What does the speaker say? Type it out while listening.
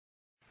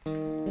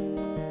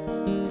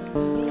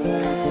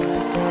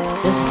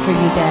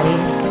for you, Daddy.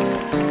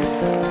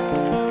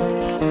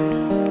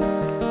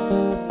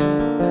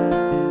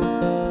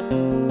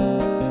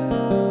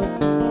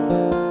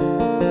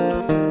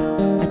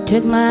 I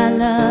took my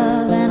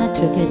love and I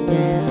took it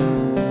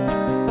down.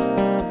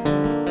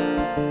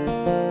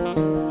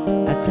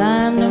 I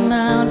climbed a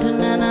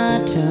mountain and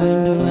I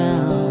turned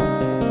around,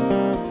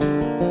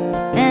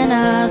 and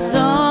I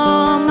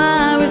saw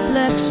my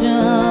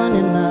reflection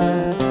in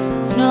the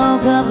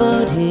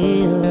snow-covered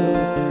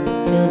hills,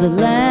 till the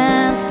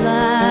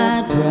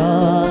landslide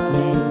brought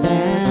me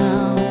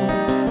down.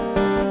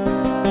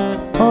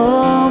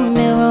 Oh,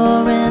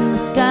 mirror in the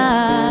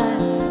sky,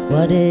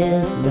 what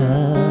is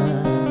love?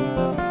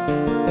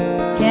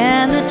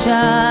 Can the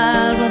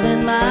child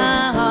within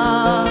my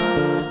heart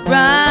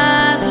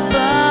rise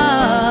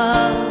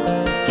above?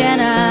 Can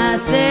I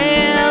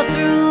sail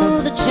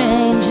through the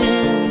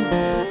changing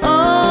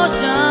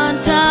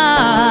ocean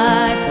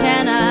tides?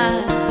 Can I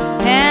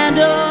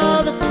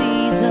handle the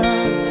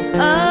seasons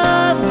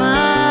of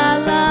my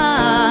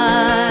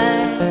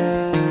life?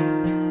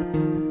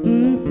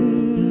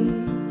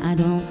 I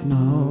don't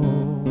know.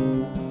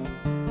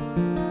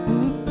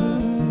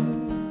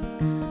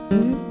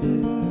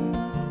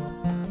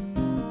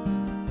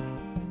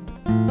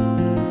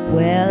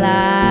 Well,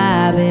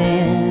 I've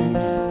been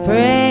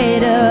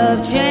afraid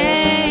of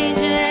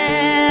changing,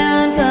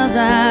 'cause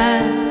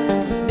I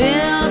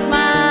built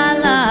my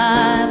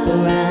life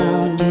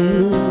around you.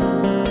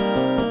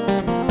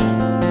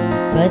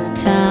 But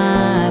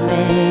time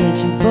makes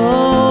you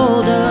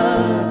bolder,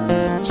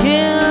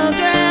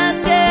 children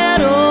get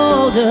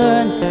older,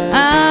 and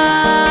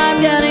I'm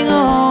getting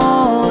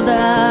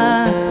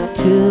older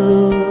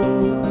too.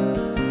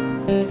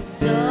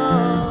 So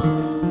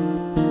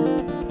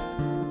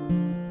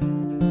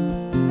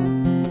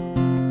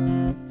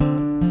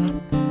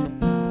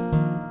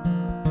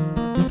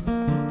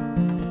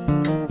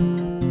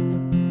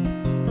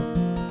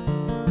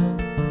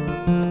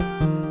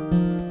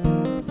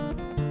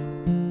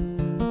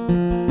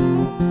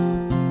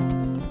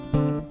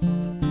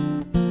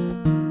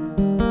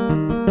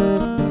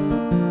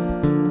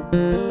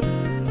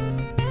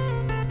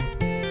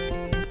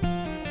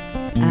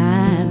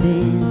I've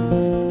been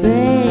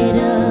afraid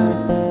of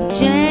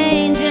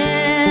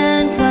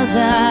changing, 'cause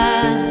I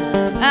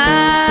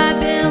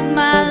built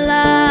my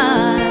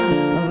life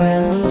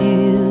around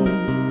you.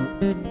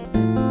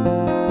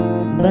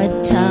 But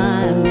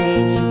time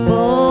makes you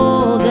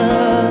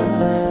bolder,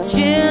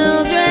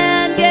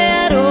 children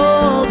get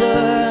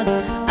older,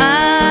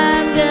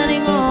 I'm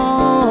getting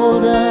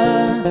older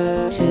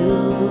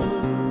too.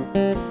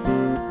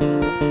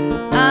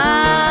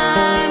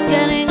 I'm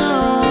getting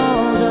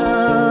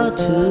older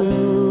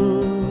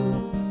too.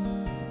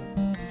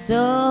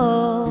 So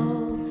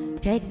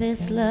take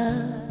this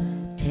love,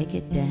 take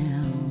it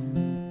down.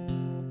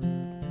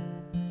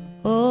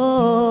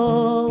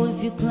 Oh, if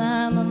you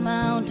climb a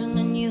mountain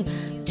and you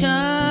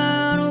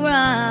turn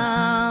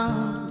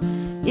around,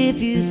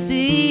 if you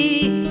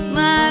see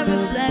my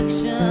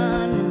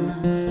reflection in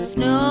the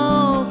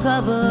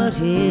snow-covered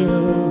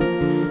hills,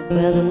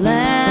 where the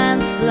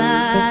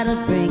landslide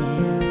will bring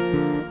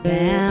it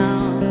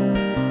down,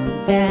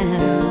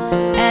 down.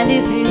 And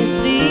if you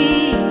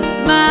see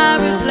my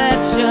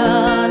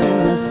reflection in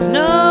the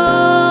snow-covered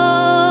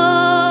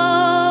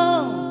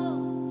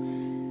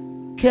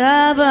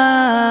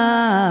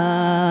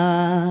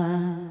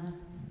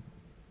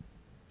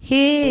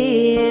hills,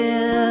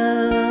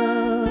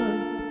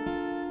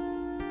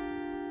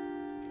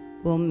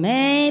 well,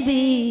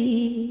 maybe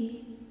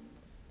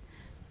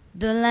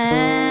the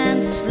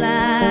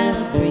landslide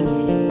will bring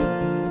it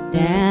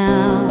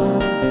down.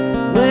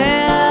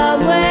 Well,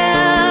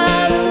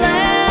 the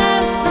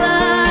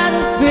landslide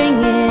will bring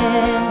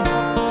it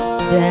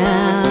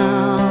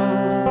down.